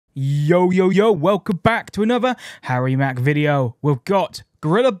Yo, welcome back to another Harry Mack video. We've got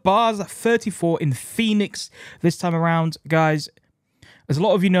Guerrilla Bars 34 in Phoenix this time around. Guys, as a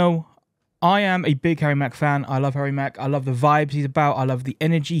lot of you know, I am a big Harry Mack fan. I love Harry Mack. I love the vibes he's about. I love the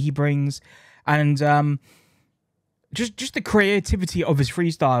energy he brings. And just the creativity of his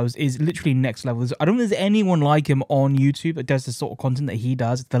freestyles is literally next level. I don't think there's anyone like him on YouTube that does the sort of content that he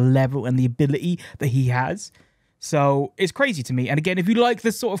does, the level and the ability that he has. So it's crazy to me. And again, if you like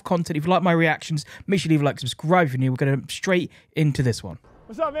this sort of content, if you like my reactions, make sure you leave a like, subscribe if you're new. We're going to straight into this one.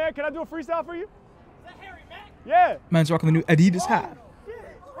 What's up, man? Can I do a freestyle for you? Is that Harry Mack? Yeah. Man's rocking the new Adidas hat.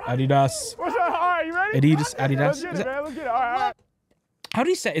 Adidas. What's up? All right, you ready? Adidas. Let's get it, man. Let's get it. All right. How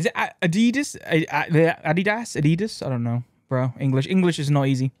do you say it? Is it Adidas? Adidas? I don't know, bro. English is not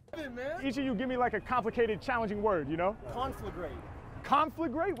easy. Each of you give me like a complicated, challenging word, you know? Conflagrate.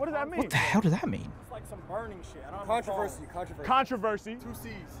 Conflagrate? What does that mean? What the hell does that mean? It's like some burning shit. I don't Controversy. Controversy. Two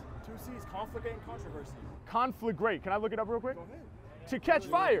C's. Conflagrate and controversy. Conflagrate. Can I look it up real quick? Go ahead. To catch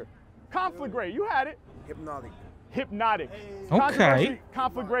fire. Conflagrate. You had it. Hypnotic. Hypnotic. Okay.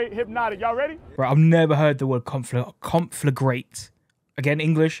 Conflagrate, hypnotic. Y'all ready? Bro, I've never heard the word conflagrate. Again,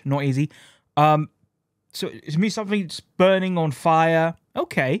 English, not easy. So it's me something burning on fire.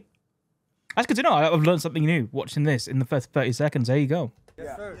 Okay. That's good to know. I've learned something new watching this in the first 30 seconds. There you go.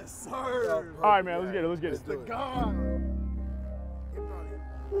 Yes, sir. Yes, sir. All right, man. Let's get it. Let's get it. The God. Hypnotic.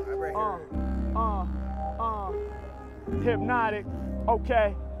 Right here. Hypnotic.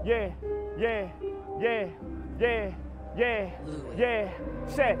 Okay. Yeah.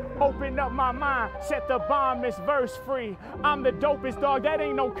 Said, open up my mind, set the bombest verse free. I'm the dopest dog, that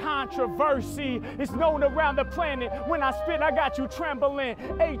ain't no controversy. It's known around the planet. When I spit, I got you trembling.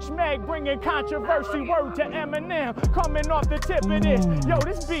 H-Mack bringing controversy. Word to Eminem, coming off the tip of this. Yo,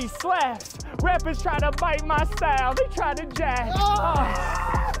 this beat slaps. Rappers try to bite my style, they try to jack.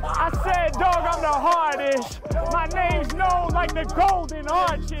 I said, dog, I'm the hardest. My name's known like the Golden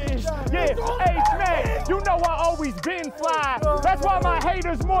Arches. Yeah, H-Mack, you know I always been fly. That's why my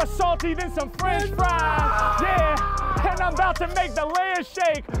haters more salty than some French fries. Yeah, and I'm about to make the land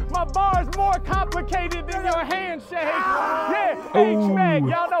shake. My bar's more complicated than your handshake. Yeah, H-Mack,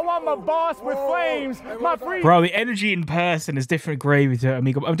 y'all know I'm a boss with flames. My free Bro, the energy in person is different gravy to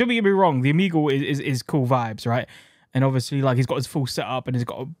Amigo. Don't get me wrong, the Amigo is cool vibes, right? And obviously, like, he's got his full setup and he's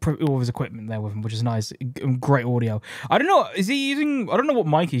got all of his equipment there with him, which is nice. Great audio. I don't know, is he using, I don't know what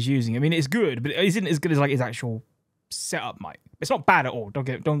mic he's using. I mean, it's good, but it isn't as good as, like, his actual setup mic. It's not bad at all. Don't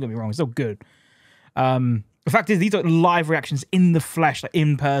get me wrong. It's still good. The fact is, these are live reactions in the flesh, like,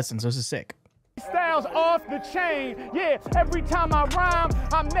 in person, so this is sick. styles off the chain. Yeah, every time I rhyme,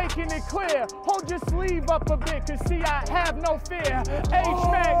 I'm making it clear. Hold your sleeve up a bit, cause see, I have no fear.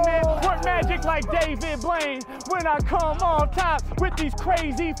 H-Mack, man, work magic like David Blaine. When I come on top with these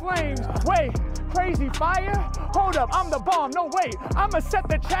crazy flames. Wait, crazy fire? Hold up, I'm the bomb, no wait. I'ma set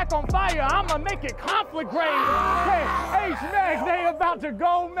the track on fire, I'ma make it conflagrate. Hey, H-Mack, they about to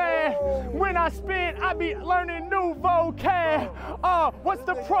go, man. When I spit, I be learning new vocab. What's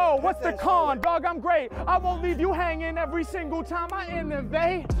the pro, what's the con? Dog, I'm great. I won't leave you hanging every single time I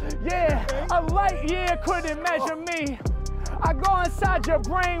innovate. Yeah, a light year couldn't measure me. I go inside your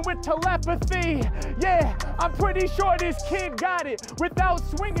brain with telepathy. Yeah, I'm pretty sure this kid got it. Without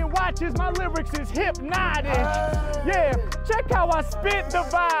swinging watches, my lyrics is hypnotic. Yeah, check how I spit the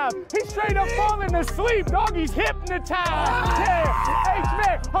vibe. He's straight up falling asleep, dog, he's hypnotized. Yeah,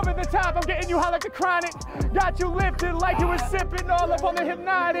 H-Mack, up at the top, I'm getting you high like a chronic. Got you lifted like you was sipping all up on the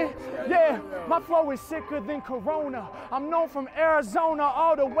hypnotic. Yeah, my flow is sicker than Corona. I'm known from Arizona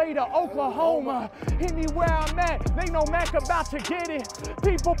all the way to Oklahoma. Anywhere I'm at, they know Mack about to get it.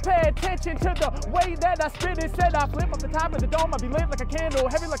 People pay attention to the way that I spit it. Said I flip up the top of the dome, I be lit like a candle,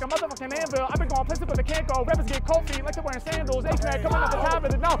 heavy like a motherfucking anvil. I been going places where they can't go. Rappers get cold feet like they're wearing sandals. H-Mack coming up the top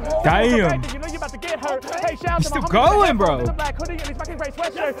of the dome. Damn. You know you about to get hurt. Hey, shout out He's to my still homies going, bro. in the black hoodie and these fucking gray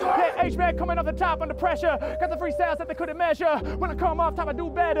sweatshirt. Yeah, H-Mack coming up the top under pressure. Got the freestyles that they couldn't measure. When I come off top, I do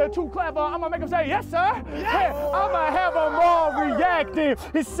better. Too clever, I'ma make them say yes, sir. Yeah, I'ma have them all reacting.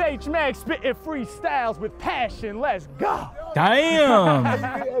 It's H-Mack spitting freestyles with passion. Let's go. Damn.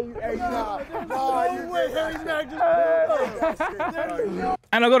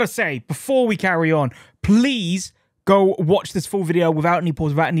 And I gotta say, before we carry on, please go watch this full video without any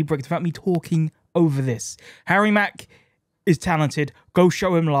pause, without any breaks, without me talking over this. Harry Mack is talented. Go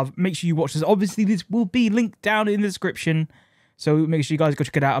show him love. Make sure you watch this. Obviously, this will be linked down in the description. So make sure you guys go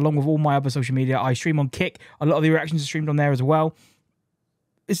check it out, along with all my other social media. I stream on Kick. A lot of the reactions are streamed on there as well.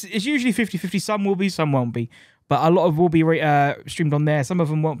 It's usually 50-50. Some will be, some won't be. But a lot of will be streamed on there. Some of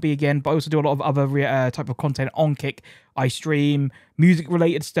them won't be again, but I also do a lot of other type of content on Kick. I stream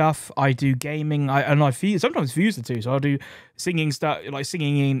music-related stuff. I do gaming. I sometimes fuse the two. So I'll do singing stuff, like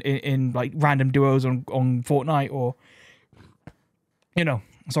singing in like random duos on Fortnite or, you know,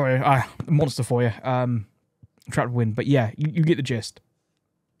 sorry, monster for you. Trap to win. But yeah, you get the gist.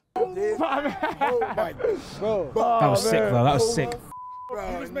 Oh my bro. That was sick, though. That was sick. You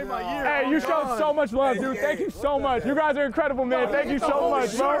just made my year. Hey, you showed so much love, dude. Thank you so much. You guys are incredible, man. Thank you so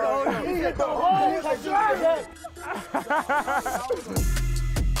much, bro.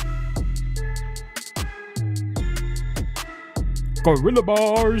 Guerrilla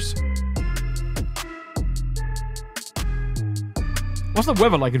bars. What's the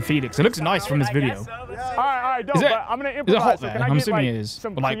weather like in Phoenix? It looks nice from this video. All right, dope. But I'm gonna improvise. hot So there? can I I'm get assuming like it is,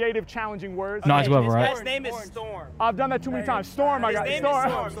 some but, like, creative, challenging words? Nice weather, His right? best name is Storm. I've done that too many times. Storm, I got His name Storm.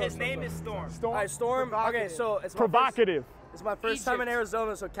 is Storm. His name is Storm. Storm. All right, Storm. Okay, so it's Provocative. It's my first time in Egypt.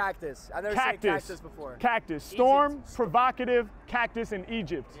 Arizona, so cactus. I've never seen cactus before. Cactus. Storm, provocative, cactus in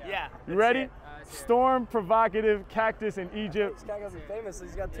Egypt. Yeah. You ready? Storm, provocative, cactus in Egypt. This guy gonna be famous. So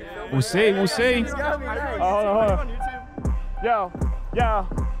he's got 2 films. We'll see. We'll see. He's gotta be nice. Hold on. Yo.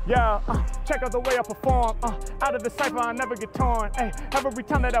 Check out the way I perform. Out of the cipher, I never get torn. Ay, every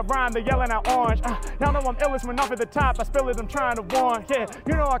time that I rhyme, they're yelling out orange. Y'all know I'm illest when off at the top. I spill it, I'm trying to warn. Yeah,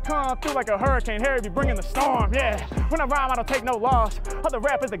 you know I come through like a hurricane. Harry be bringing the storm. Yeah, when I rhyme, I don't take no loss. Other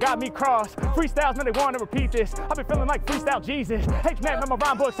rappers that got me crossed. Freestyles, man, they want to repeat this. I've been feeling like freestyle Jesus. H-Man, my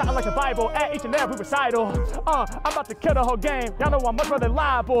rhyme book sounding like the Bible. At each and every recital. I'm about to kill the whole game. Y'all know I'm much more than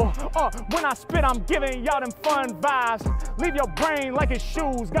liable. When I spit, I'm giving y'all them fun vibes. Leave your brain like his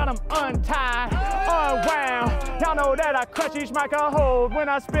shoes, got them untied, unwound. Y'all know that I crush each mic I hold. When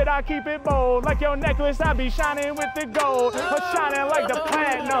I spit, I keep it bold. Like your necklace, I be shining with the gold. Or shining like the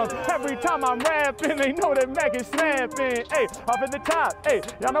platinum. Every time I'm rapping, they know that Mack is snapping. Hey, up at the top, hey,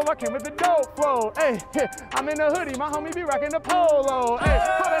 y'all know I came with the dope flow. Hey, I'm in a hoodie, my homie be rocking the polo. Hey,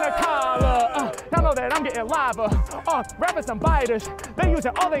 I'm in a collar. Y'all know that I'm getting lava. Rapping some biters, they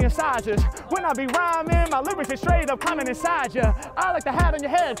using all their incisors. When I be rhyming, my lyrics is straight up coming inside ya. I like the hat on your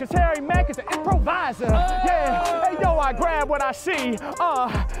head, cause Harry Mack is an improviser. Yeah, hey yo, I grab what I see.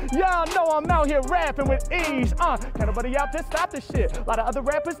 Y'all know I'm out here rapping with ease. Can't nobody out there stop this shit. A lot of other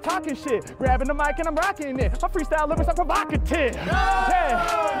rappers talking shit. Grabbing the mic and I'm rocking it. My freestyle lyrics are provocative.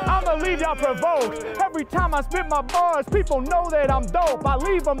 Yeah, I'ma leave y'all provoked. Every time I spit my bars, people know that I'm dope. I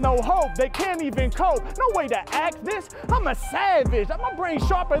leave them no hope, they can't even cope. No way to act this, I'm a savage. My brain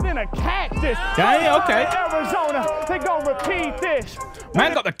sharper than a cactus. Damn, okay. Arizona, they gon' repeat this.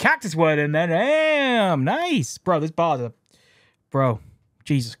 Man got the cactus word in there. Damn, nice. Bro, this bar's a... Bro,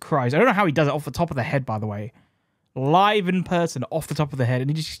 Jesus Christ. I don't know how he does it off the top of the head, by the way. Live in person, off the top of the head, and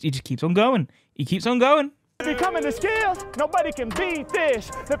he just keeps on going. He keeps on going. Becoming the skills, nobody can beat this.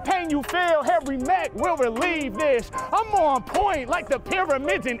 The pain you feel, Harry Mack will relieve this. I'm on point like the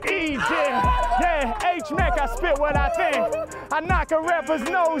pyramids in Egypt. Yeah, H-Mack, I spit what I think. I knock a rapper's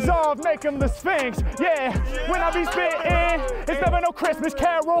nose off, make him the Sphinx. Yeah, when I be spitting, it's never no Christmas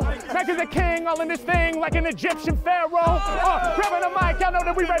carol. Mack is a king, all in this thing like an Egyptian pharaoh. Grabbing the mic, y'all know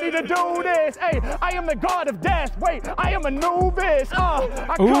that we ready to do this. Hey, I am the god of death. Wait, I am Anubis.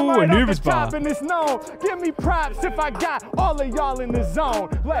 I come right off the top in this known. Give me props if I got all of y'all in the zone.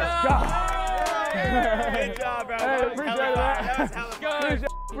 Let's go. Good job, bro. Hey, appreciate that.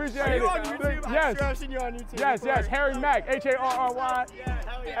 Appreciate it. You on YouTube? Yes. I'm sure you on YouTube. Yes. Harry Mack, Harry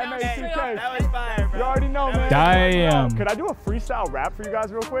M-A-C-K. That was fire, bro. You already know, man. Damn. Could I do a freestyle rap for you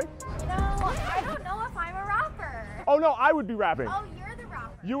guys real quick? No, I don't know if I'm a rapper. Oh no, I would be rapping. Oh, you're the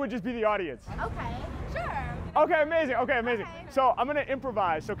rapper. You would just be the audience. Okay, sure. Okay, amazing. Okay. So I'm gonna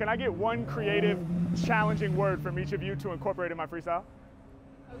improvise. So can I get one creative, challenging word from each of you to incorporate in my freestyle?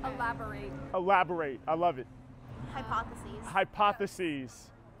 Okay. Elaborate. Elaborate. I love it. Hypotheses. Hypotheses.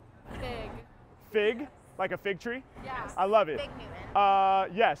 Fig. Fig, like a fig tree. Yes. I love it. Fig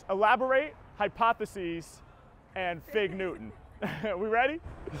Newton. Yes. Elaborate, hypotheses, and Fig Newton. We ready?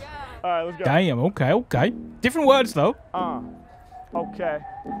 Yeah. All right, let's go. Damn, okay. Different words, though. Okay.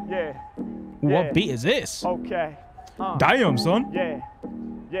 Yeah. What beat is this? Okay. Damn, son. Yeah.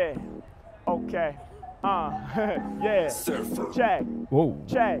 Okay. Yeah. Surfer. Check. Whoa.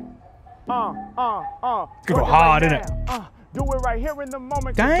 Check. Could go Work it hard, right innit? now. Do it right here in the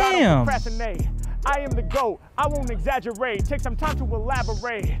moment. 'cause Damn. I don't procrastinate. I am the GOAT, I won't exaggerate. Take some time to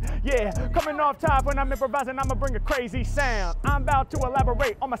elaborate. Yeah, coming off top when I'm improvising, I'ma bring a crazy sound. I'm about to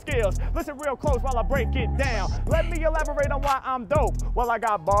elaborate on my skills. Listen real close while I break it down. Let me elaborate on why I'm dope. Well, I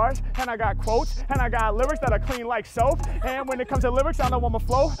got bars, and I got quotes, and I got lyrics that are clean like soap. And when it comes to lyrics, I know I'ma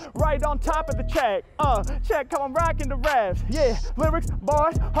flow right on top of the track. Check how I'm rocking the raps. Yeah, lyrics,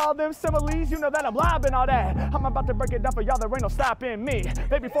 bars, all them similes, you know that I'm live and all that. I'm about to break it down for y'all, there ain't no stopping me.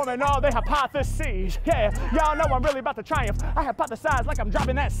 They be forming all their hypotheses. Yeah, y'all know I'm really about to triumph. I hypothesize like I'm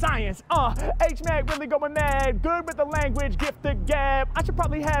dropping that science. H-Mack really going mad. Good with the language, gift the gab. I should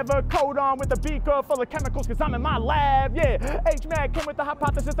probably have a coat on with a beaker full of chemicals cause I'm in my lab. Yeah, H-Mack came with the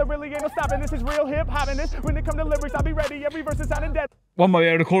hypothesis, there really ain't no stopping this. Is real hip hoppiness. When it come to lyrics, I'll be ready. Every verse is sounding dead. One might be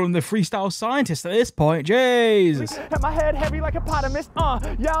able to call him the freestyle scientist at this point. Jesus. And my head heavy like a hippopotamus.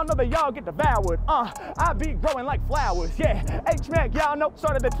 Y'all know that y'all get devoured. I be growing like flowers. Yeah, H-Mack, y'all know,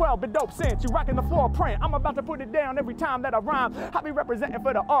 started at 12, been dope since. You rocking the floor print. I'm about to put it down every time that I rhyme. I be representing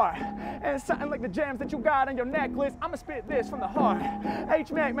for the art. And something like the gems that you got on your necklace, I'ma spit this from the heart.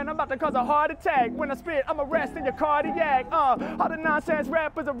 H-Mack, man, I'm about to cause a heart attack. When I spit, I'ma rest in your cardiac. All the nonsense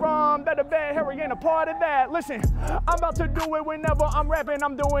rappers are wrong. Better bet Harry ain't a part of that. Listen, I'm about to do it whenever I'm rapping,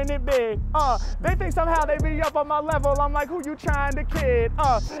 I'm doing it big. They think somehow they be up on my level. I'm like, who you trying to kid?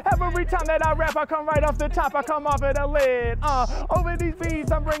 Every time that I rap, I come right off the top, I come off of the lid. Over these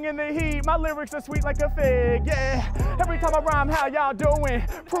beats, I'm bringing the heat. My lyrics are sweet like a fig, yeah. Every time I rhyme, how y'all doing?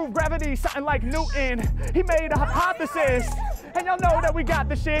 Prove gravity, something like Newton. He made a hypothesis. And y'all know that we got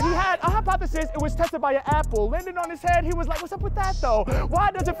the shit. He had a hypothesis, it was tested by an apple. Landed on his head, he was like, what's up with that though?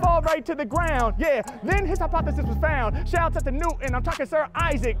 Why does it fall right to the ground? Yeah, then his hypothesis was found. Shouts out to Newton, I'm talking Sir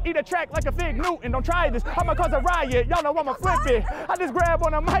Isaac. Eat a track like a fig Newton, don't try this. I'ma cause a riot, y'all know I'ma flip it. I just grab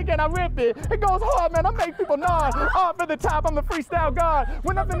on a mic and I rip it. It goes hard, man, I make people nod. Off at the top, I'm the freestyle god.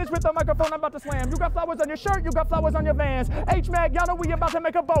 When I finish with the microphone, I'm about to slam. You got flowers on your shirt, you got flowers on your Vans. H-Mack, y'all know we about to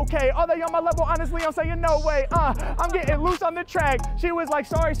make a bouquet. Are they on my level? Honestly, I'm saying no way. I'm getting loose on the track. She was like,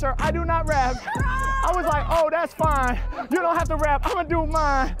 sorry, sir, I do not rap. I was like, oh, that's fine. You don't have to rap, I'ma do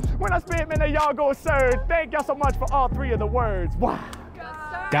mine. When I spit, man, then y'all go absurd. Thank y'all so much for all three of the words. Wow.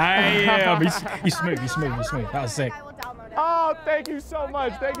 Damn, he's smooth. That was sick. Oh, thank you so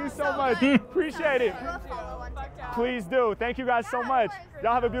much. Thank you so much. Appreciate it. Please do. Thank you guys so much.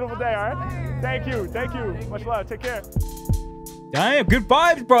 Y'all have a beautiful day, all right? Thank you. Thank you. Much love. Take care. Damn, good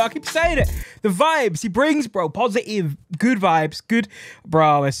vibes, bro. I keep saying it. The vibes he brings, bro. Positive, good vibes. Good.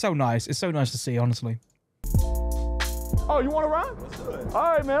 Bro, it's so nice. It's so nice to see, honestly. Oh, you want to rhyme? Let's do it.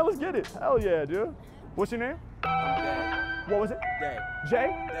 All right, man. Let's get it. Hell yeah, dude. What's your name? Day. What was it? Day.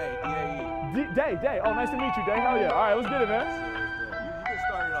 Jay? Day. D-A-E. Day. Oh, nice to meet you, Day. Hell yeah. All right, let's get it, man. You can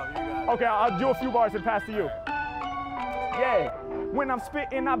start it off. You got it. Okay, I'll do a few bars and pass to you. Yeah. When I'm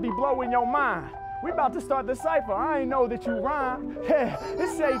spitting, I be blowing your mind. We about to start the cipher. I ain't know that you rhyme. Yeah,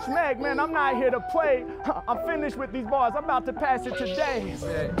 it's H-Mack, man. I'm not here to play. I'm finished with these bars. I'm about to pass it today. He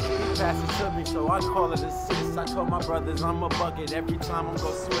passed it to me, so I call it assist. I told my brothers I'm a bucket every time I'm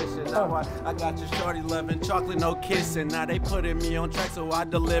go swishing. Now I got your shorty loving chocolate, no kissing. Now they putting me on track, so I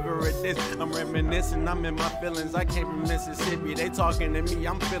deliver it this. I'm reminiscing, I'm in my feelings. I came from Mississippi. They talking to me,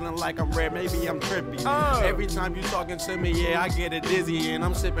 I'm feeling like I'm rare. Maybe I'm trippy. Every time you talking to me, yeah, I get it dizzy. And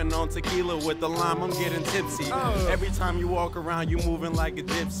I'm sipping on tequila with the lime. I'm getting tipsy. Every time you walk around, you moving like a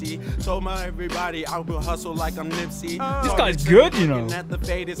gypsy. Told my everybody I will hustle like I'm Nipsey. This guy's good, you know. At the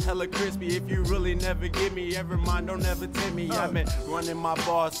fade is hella crispy. If you really never give me, ever mind, don't ever tempt me. I've been running my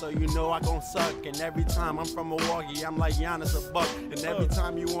bar, so you know I gon' suck. And every time I'm from Milwaukee, I'm like Giannis a buck. And every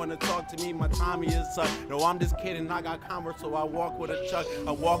time you wanna talk to me, my Tommy is suck. No, I'm just kidding. I got Converse, so I walk with a Chuck.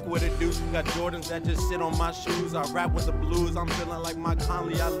 I walk with a Deuce. Got Jordans that just sit on my shoes. I rap with the blues. I'm feeling like my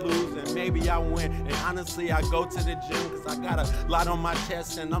Conley, I lose, and maybe I win. And honestly, I go to the gym cause I got a lot on my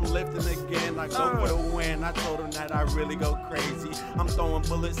chest and I'm lifting again. I go for the win. I told them that I really go crazy. I'm throwing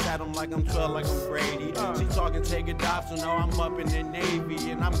bullets at them like I'm 12, like I'm Brady. She talking take a dive, so now I'm up in the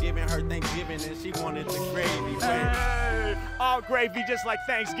Navy. And I'm giving her Thanksgiving and she wanted the gravy. Hey, all gravy just like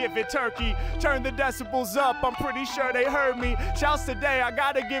Thanksgiving turkey. Turn the decibels up, I'm pretty sure they heard me. Shouts today, I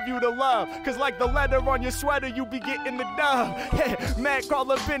gotta give you the love. Cause like the leather on your sweater, you be getting the dub. Yeah, Mack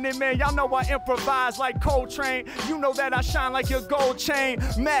all up in it, man. Y'all know I improvise like Coltrane. You know that I shine like your gold chain.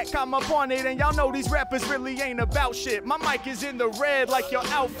 Mack, I'm up on it, and y'all know these rappers really ain't about shit. My mic is in the red like your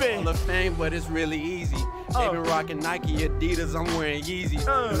outfit. Hall of Fame, but it's really easy. They been rocking Nike, Adidas, I'm wearing Yeezys.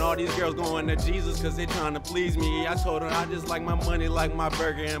 And all these girls going to Jesus cause they trying to please me. I told her I just like my money like my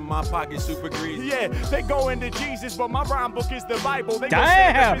burger and my pocket super greasy. Yeah, they go into Jesus, but my rhyme book is the Bible. They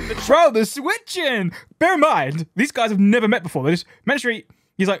Damn, bro, they're switching. Bear in mind, these guys have never met before. They just, Street,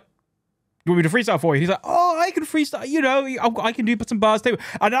 he's like, you want me to freestyle for you? He's like, oh, I can freestyle, you know, I can do some bars too.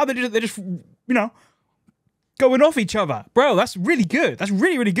 And now they're just, you know, going off each other. Bro, that's really good. That's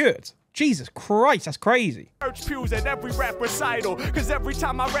really, really good. Jesus Christ, that's crazy. Church pews at every rap recital, cause every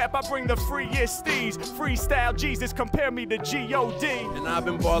time I rap I bring the freest steez. Freestyle Jesus, compare me to G.O.D. And I've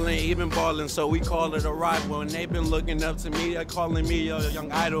been balling, even balling, so we call it a rival. And they've been looking up to me, they're calling me a young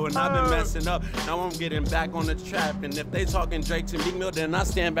idol. And I've been messing up, now I'm getting back on the trap. And if they talking Drake to Meek Mill, then I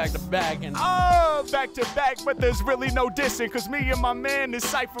stand back to back. And back to back, but there's really no dissing, cause me and my man is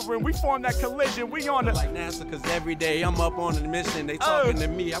ciphering. We form that collision, we on the like NASA, cause every day I'm up on a mission. They talking to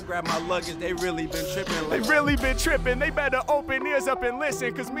me, I grab my luggage, they really been tripping. They really been tripping, they better open ears up and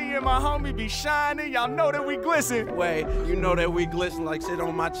listen, cause me and my homie be shining, y'all know that we glisten. Wait, you know that we glisten like shit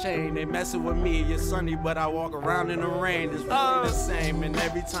on my chain. They messing with me, it's sunny, but I walk around in the rain. It's really the same, and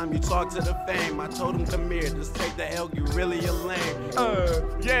every time you talk to the fame, I told them come here, just take the L, you really a lame.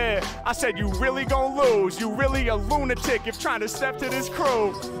 Yeah, I said you really gon' lose, you really a lunatic if trying to step to this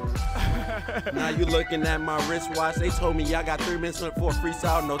crew. Now you looking at my wristwatch, they told me I got 3 minutes for a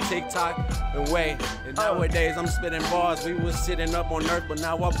freestyle, no TikTok. And wait, and nowadays I'm spitting bars. We was sitting up on Earth, but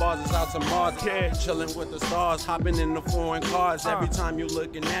now our bars is out to Mars. Yeah. Chilling with the stars, hopping in the foreign cars. Every time you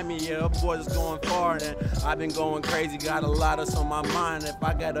looking at me, yeah, boys is going far. And I've been going crazy, got a lot of on my mind. If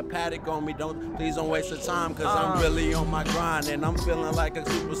I got a paddock on me, please don't waste your time, cause I'm really on my grind and I'm feeling like a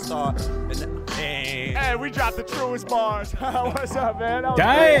superstar. And, hey, we dropped the truest bars. What's up, man? That was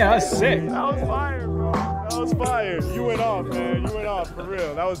Dang, that's sick. That was fire, bro. That was fire. You went off, man. You went off, for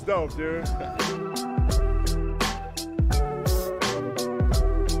real. That was dope, dude.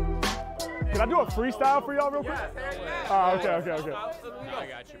 Can I do a freestyle for y'all real quick? Oh, okay. I got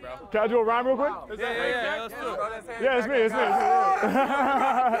you, bro. Can I do a rhyme real quick? Yeah, let's do it. Yeah, it's me.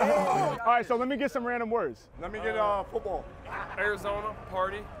 All right, so let me get some random words. Let me get football. Arizona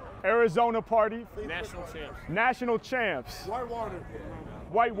party. Arizona party. National champs. National champs. Whitewater.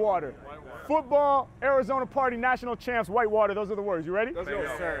 Whitewater. Football, Arizona party, national champs, Whitewater. Those are the words. You ready? Let's go,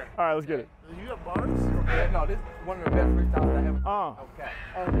 sir. All right, let's get it. You have bars? No, this is one of the best freestyles I ever. Okay.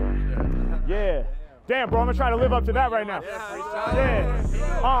 Yeah. Damn, bro, I'm gonna try to live up to that right now. Yeah.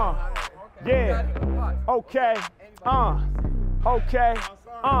 Yeah. Okay. Okay.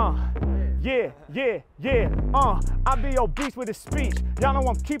 Yeah. I be obese with his speech. Y'all know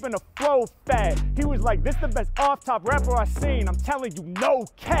I'm keeping the flow fat. He was like, this the best off-top rapper I seen. I'm telling you, no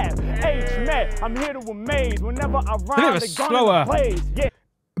cap. H-Mack, I'm here to amaze. Whenever I rhyme, they gonna blaze. Yeah.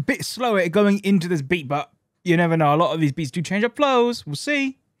 A bit slower going into this beat, but you never know. A lot of these beats do change up flows. We'll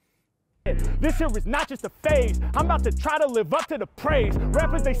see. This here is not just a phase. I'm about to try to live up to the praise.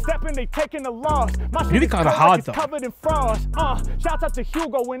 Rappers, they stepping, they taking the loss. My shit really is kind of cold hard like it's though. covered in frost. Shouts out to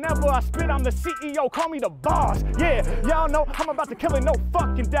Hugo. Whenever I spit, I'm the CEO. Call me the boss. Yeah, y'all know I'm about to kill it, no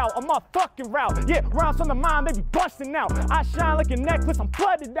fucking doubt. I'm on fucking route. Yeah, rounds on the mind, they be busting out. I shine like a necklace, I'm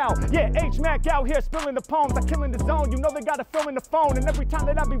flooded out. Yeah, H-Mack out here spilling the poems. I killing the zone. You know they gotta fill in the phone. And every time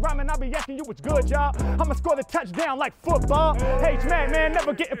that I be rhyming, I be asking you what's good, y'all. I'ma score the touchdown like football. H-Mack, man,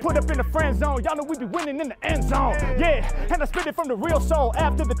 never getting put up in the friend zone. Y'all know we be winning in the end zone. Yeah, and I spit it from the real soul.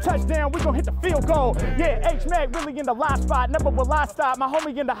 After the touchdown, we gon' hit the field goal. Yeah, H-Mack really in the live spot. Never will I stop. My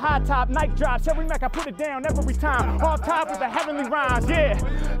homie in the high top. Nike drop. Cherry Mack, I put it down every time. Off top with the heavenly rhymes. Yeah,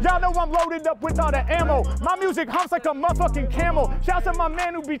 y'all know I'm loaded up with all the ammo. My music hums like a motherfucking camel. Shouts to my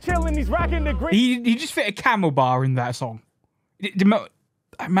man who be chilling. He's rocking the green. He just fit a camel bar in that song.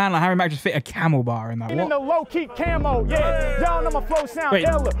 Man, like Harry Mack just fit a camel bar in that. In the low-key camo. Yeah, y'all know my flow sound Wait,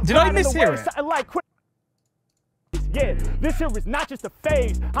 iller. did I mishear it? Like yeah, this here is not just a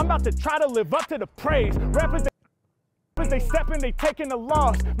phase. I'm about to try to live up to the praise. Rappers, they stepping, they taking the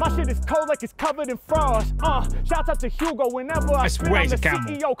loss. My shit is cold like it's covered in frost. Shouts out to Hugo. Whenever I spit, I'm the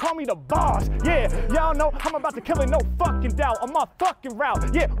CEO. Call me the boss. Yeah, y'all know I'm about to kill it, no fucking doubt. I'm on fucking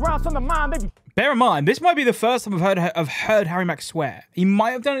route. Yeah, rounds on the mind, they be. Bear in mind, this might be the first time I've heard Harry Mack swear. He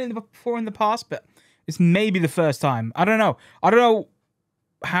might have done it before in the past, but it's maybe the first time. I don't know. I don't know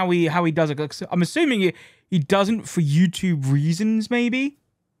how he does it. I'm assuming he doesn't for YouTube reasons, maybe.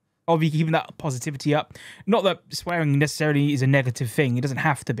 Obviously, keeping that positivity up. Not that swearing necessarily is a negative thing. It doesn't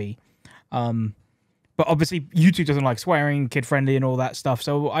have to be. But obviously, YouTube doesn't like swearing, kid-friendly and all that stuff.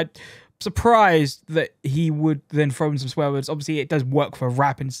 So I'm surprised that he would then throw in some swear words. Obviously, it does work for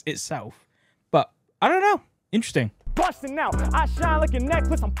rap in itself. But I don't know. Interesting. busting out. I shine like a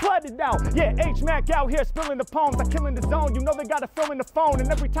necklace, I'm flooded out. Yeah, H-Mack out here spilling the poems, I'm killing the zone. You know they gotta fill in the phone,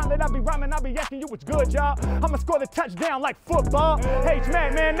 and every time that I be rhyming, I be asking you what's good, y'all. I'ma score the touchdown like football.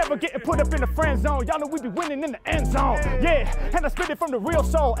 H-Mack, man, never getting put up in the friend zone. Y'all know we be winning in the end zone. Yeah, and I spit it from the real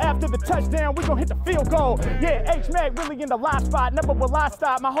soul. After the touchdown, we gon' hit the field goal. Yeah, H-Mack really in the live spot, never will I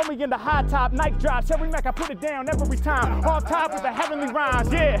stop. My homie in the high top, Nike drops. Every Mac, I put it down every time. On top with the heavenly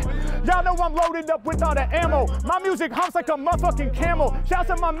rhymes, yeah. Y'all know I'm loaded up with all the ammo. My music hums like a motherfucking camel. Shouts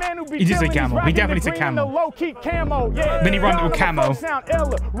to my man who be He just said killing, camel. He definitely said the camel. low-key camo, yeah. Then he rhymed it with Y'all know my camo. flow sound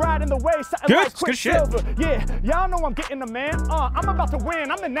iller, riding the way, something Good, like it's good shit. Quicksilver. Yeah, y'all know I'm getting the man. I'm about to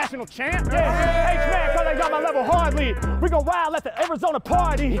win. I'm the national champ. Yeah, H-Mack, cause I got my level hardly. We gon' wild at the Arizona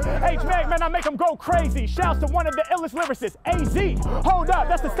party. H-Mack, man, I make them go crazy. Shouts to one of the illest lyricists, AZ. Hold up,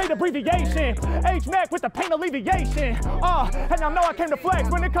 that's the state abbreviation. H-Mack with the pain alleviation. And y'all know I came to flex.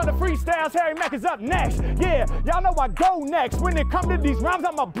 When it comes to freestyles, Harry Mack is up next. Yeah, y'all know I go next. When it comes to these rhymes,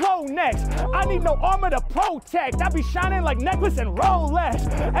 I'ma blow next. I need no armor to protect. I be shining like necklace and Rolex.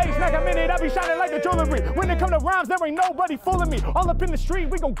 H-Mack, I'm in it, I be shining like the jewelry. When it come to rhymes, there ain't nobody fooling me. All up in the street,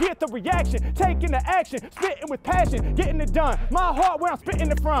 we gon' get the reaction. Taking the action, spitting with passion, getting it done. My heart where I'm spitting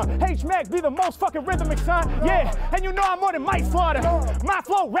it from. H-Mack be the most fucking rhythmic, son. Yeah, and you know I'm more than Mike Slaughter. My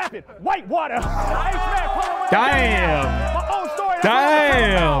flow rapid, white water. H-Mack, damn. my own story.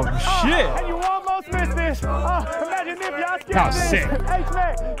 Damn, shit. And you almost missed this. Imagine if y'all skipped That was this. sick.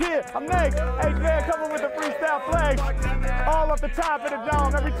 H-Mack, yeah, I'm next. H-Mack coming with the freestyle flag. All up the top of the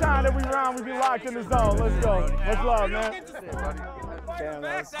dome. Every time that we rhyme, we be locked in the zone. Let's go. Much love, man.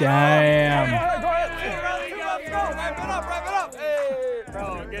 Damn. Go ahead. Wrap it up. Hey,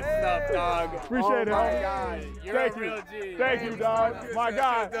 bro, good stuff, dog. Appreciate it. God. You're Thank a you. real G. Thank you, dog. My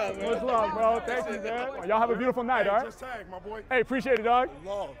God. Much love, bro. Thank you, man. Y'all have a beautiful night, all right? Just tag, my boy. Hey, appreciate it, dog.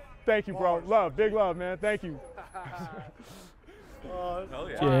 Love. Thank you, bro. Love. Big love, man. Thank you.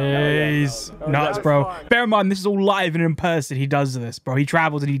 Jeez. Nuts, bro. Bear in mind, this is all live and in person. He does this, bro. He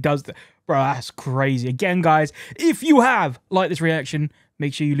travels and he does that. Bro, that's crazy. Again, guys, if you have liked this reaction,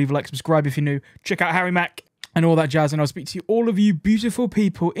 make sure you leave a like, subscribe if you're new. Check out Harry Mack and all that jazz. And I'll speak to all of you beautiful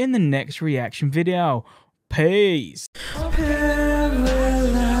people in the next reaction video. Peace.